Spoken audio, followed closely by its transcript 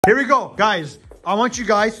Here we go, guys. I want you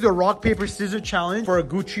guys to do a rock, paper, scissors challenge for a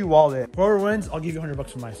Gucci wallet. Whoever wins, I'll give you $100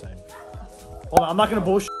 from my side. Hold on, I'm not gonna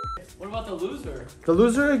bullshit. What about the loser? The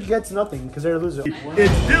loser gets nothing because they're a loser.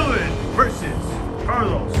 It's Dylan versus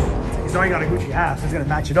Carlos. He's already got a Gucci hat, so he's gonna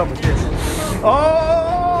match it up with this.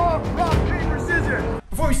 Oh, rock, paper, scissors.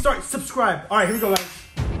 Before we start, subscribe. All right, here we go, guys.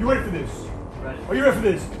 You ready for this? Ready. Are you ready for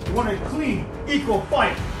this? You want a clean, equal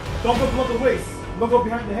fight. Don't go below the waist. Don't go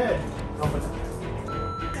behind the head.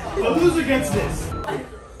 The loser gets this.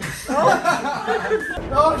 Oh,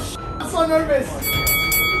 I'm so nervous.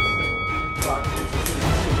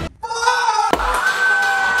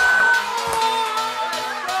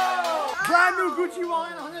 Brand new Gucci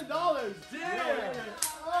wallet, $100. Yeah.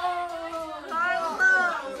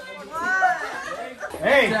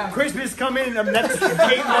 Hey, Christmas coming in the next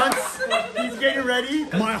 8 months. He's getting ready.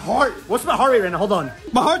 My heart. What's my heart rate right now? Hold on.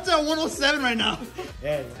 My heart's at 107 right now.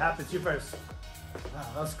 Yeah, it happens. You first. Wow,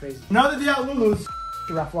 that was crazy. Now that they got Lulu's,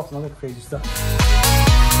 raffle off some other crazy stuff.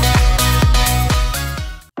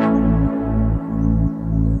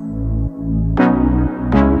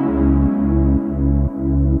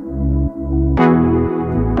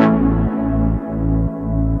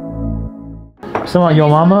 Something about Yo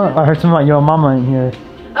Mama? I heard something about Yo Mama in here.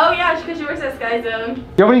 Oh yeah, because she works at Sky Zone.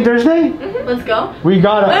 You opening Thursday? Mm-hmm. Let's go. We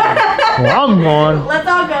got it. Well, I'm going. Let's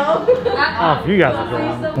all go. Oh, you guys are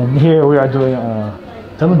going. And here we are doing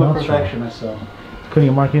perfection myself. Putting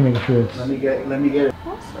a marketing, making sure it's. Let me get it.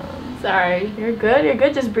 Awesome. Sorry. You're good. You're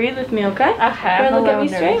good. Just breathe with me, okay? Okay. Look at me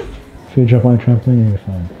straight. If you jump on a trampoline, you're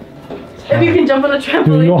fine. If you can jump on a trampoline.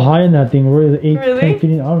 Dude, you go high in that thing. Where is it? 8, really? 10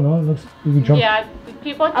 feet? I don't know. It looks. You can jump. Yeah,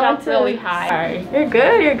 people jump really high. Sorry. You're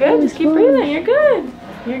good. You're good. Just keep breathing. You're good.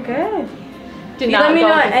 You're good. Do you not let me go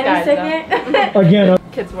know with at any guys, second. Again.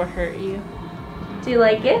 Kids will hurt you. Do you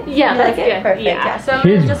like it? Yeah, you that's like it? good. Perfect. Yeah. So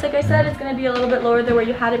Kids. just like I said, it's gonna be a little bit lower than where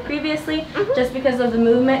you had it previously, just because of the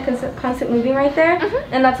movement, constant moving right there,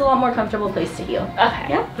 and that's a lot more comfortable place to heal. Okay.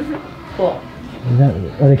 Yeah. Cool.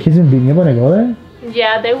 Are the kids being able to go there?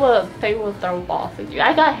 Yeah, they will throw balls at you.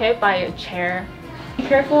 I got hit by a chair. Be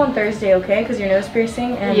careful on Thursday, okay? Because your nose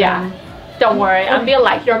piercing and Don't worry, I'll be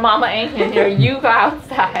like your mama ain't in here. You go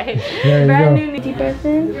outside. Brand new deep breath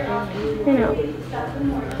in. And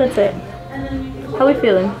out. That's it. How we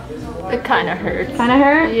feeling? It kind of hurts. Kind of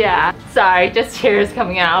hurt? Yeah. Sorry, just tears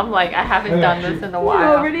coming out. I'm like, I haven't done this in a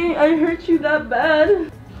while. Already, I hurt you that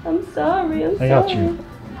bad. I'm sorry. I'm sorry. I got you.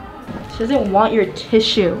 She doesn't want your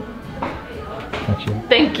tissue. Got you.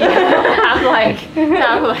 Thank you. I'm like,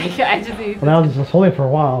 I just need. Well, now this was holding for a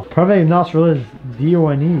while. Probably not really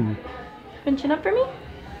D-O-N-E. Pinching up for me?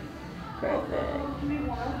 Perfect.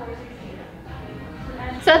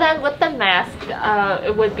 So then with the mask,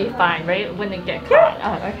 it would be fine, right? When it get caught.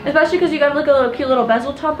 Yeah. Oh, okay. Especially because you got like a little cute little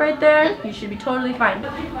bezel top right there. You should be totally fine.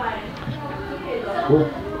 Cool.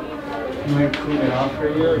 I'm gonna clean it off for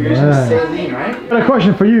you. You're just gonna stay lean, right? I got a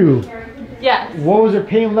question for you. Yes. What was your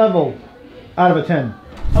pain level out of a 10?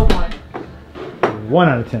 A 1. 1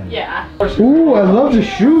 out of 10. Yeah. Ooh, I love the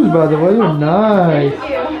shoes, by the way. They're nice.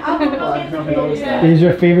 Is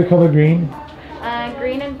your favorite color green?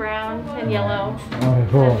 Green and brown and yellow. Okay,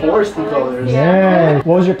 cool. Foresty colors. Yeah.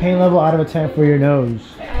 What was your pain level out of a 10 for your nose?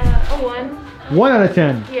 A 1. 1 out of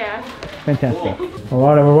 10. Yeah. Fantastic.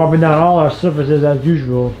 Alright, we're wiping down all our surfaces as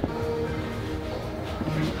usual.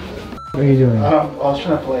 What are you doing? I was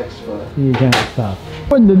trying to flex, but You can't stop.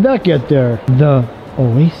 When did that get there? The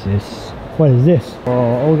Oasis. What is this?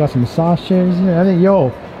 Oh, we got some massage chairs here. I think,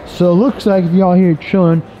 so it looks like if y'all here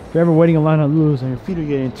chilling, if you're ever waiting in line on Lulu's and your feet are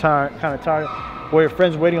getting tired, kind of tired, or your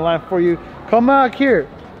friends waiting in line for you, come out here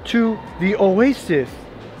to the Oasis.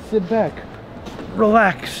 Sit back,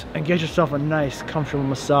 relax, and get yourself a nice, comfortable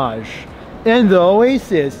massage. And the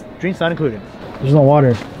Oasis, drinks not included. There's no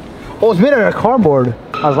water. Oh, it's made out of cardboard.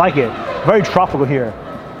 I like it. Very tropical here.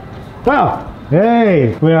 Wow.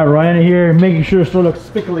 Hey, we got Ryan here making sure the store looks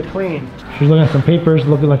spickily clean. She's looking at some papers,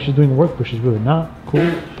 looking like she's doing work, but she's really not. Cool.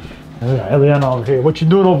 And we got Eliana over here. What you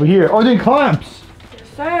doing over here? Oh, doing clamps. Yes,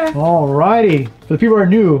 sir. Alrighty. For the people who are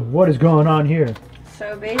new, what is going on here?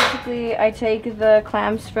 So basically, I take the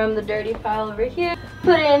clamps from the dirty file over here,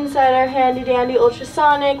 put it inside our handy dandy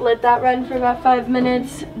ultrasonic, let that run for about 5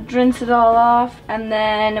 minutes, rinse it all off, and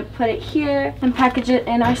then put it here and package it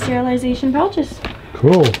in our sterilization pouches.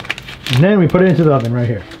 Cool. And then we put it into the oven right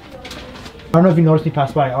here. I don't know if you noticed me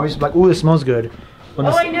pass by. I always like, ooh, this smells good. Oh,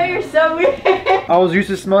 I know, you're so weird. I was used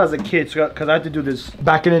to smell as a kid, because I had to do this.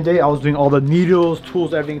 Back in the day, I was doing all the needles,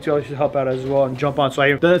 tools, everything too. I used to help out as well and jump on. So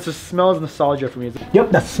then it just smells nostalgia for me.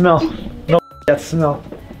 Yep, that smell. No, that smell.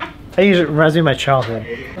 I think it reminds me of my childhood.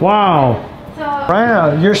 Wow. So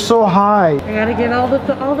Brianna, you're so high. I gotta get all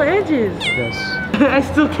the edges. Yes. I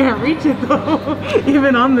still can't reach it though,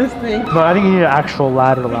 even on this thing. No, I think you need an actual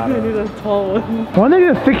ladder. I need a tall one. Why don't they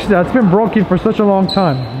even fix that? It's been broken for such a long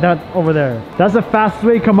time. That over there. That's the fastest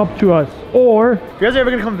way to come up to us. Or, if you guys are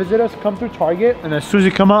ever gonna come visit us, come through Target, and as soon as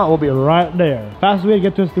you come out, we'll be right there. Fastest way to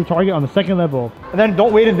get to us through Target on the second level. And then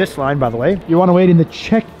don't wait in this line, by the way. You wanna wait in the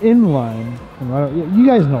check-in line. You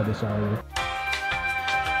guys know this already.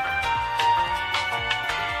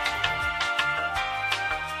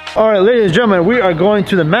 All right, ladies and gentlemen, we are going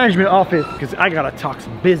to the management office because I gotta talk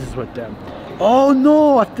some business with them. Oh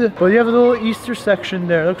no, but you have a little Easter section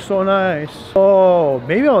there. It looks so nice. Oh,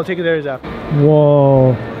 maybe I'll take it there as after.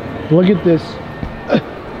 Whoa, look at this.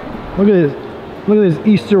 Look at this. Look at this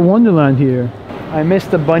Easter Wonderland here. I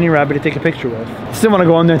missed the bunny rabbit to take a picture with. Still wanna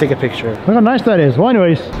go in there and take a picture. Look how nice that is. Well,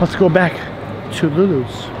 anyways, let's go back to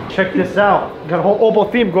Lulu's. Check this out. Got a whole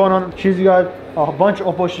opal theme going on. She's got a bunch of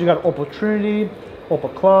opal. She's got opal trinity, opal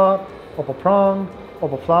claw, opal prong,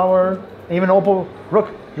 opal flower, and even opal rook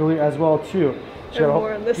jewelry as well too.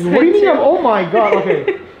 More on this what do you mean? Oh my god.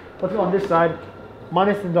 Okay, let's go on this side.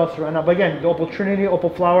 Minus industrial right now, but again, the opal trinity, opal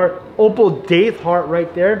flower, opal date heart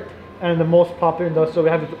right there, and the most popular industrial we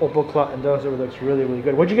have is the opal claw industrial. It looks really, really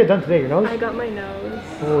good. What'd you get done today? Your nose? I got my nose.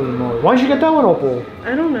 Holy moly! Why did you get that one opal?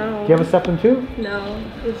 I don't know. Do you have a septum too? No,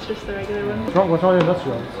 it's just the regular one. What's wrong with the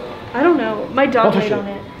industrial? I don't know. My dog laid on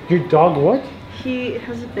it. Your dog what? He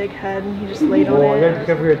has a big head and he just laid on Oh, it. you gotta be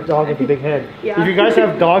careful with your dog with a big head. Yeah. If you guys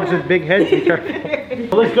have dogs with big heads, be careful.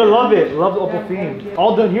 Well, let's go, love it. Love the opal theme.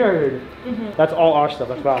 All done here, I heard. That's all our stuff.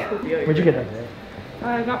 That's wow. Where'd you get that today?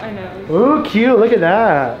 I got my nose. Ooh, cute. Look at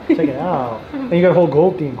that. Check it out. And you got a whole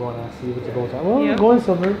gold theme going on. See with the gold time. Well, gold and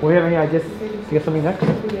silver. Well, you have any ideas to get something next?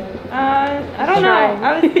 I don't know.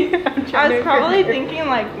 I was probably thinking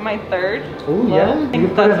like my third. Oh yeah. I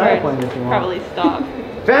think that's where I'd probably stop.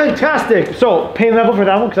 Fantastic. So pain level for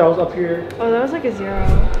that one because I was up here. Oh, that was like a 0.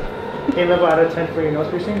 Pain level out of 10 for your nose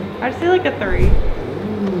piercing. I'd say like a 3.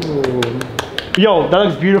 Ooh. Yo, that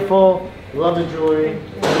looks beautiful. Love the jewelry.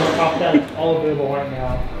 On top of that, it's all available right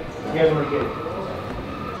now. You guys want to get it?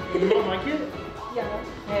 You don't like it? Yeah.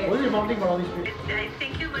 Hey. What does your mom think about all these pictures? I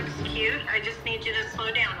think it looks cute. I just need you to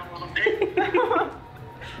slow down a little bit.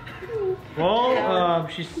 Well,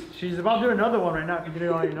 she's about to do another one right now. If you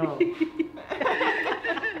didn't already know.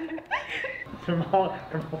 Her mom's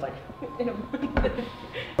like.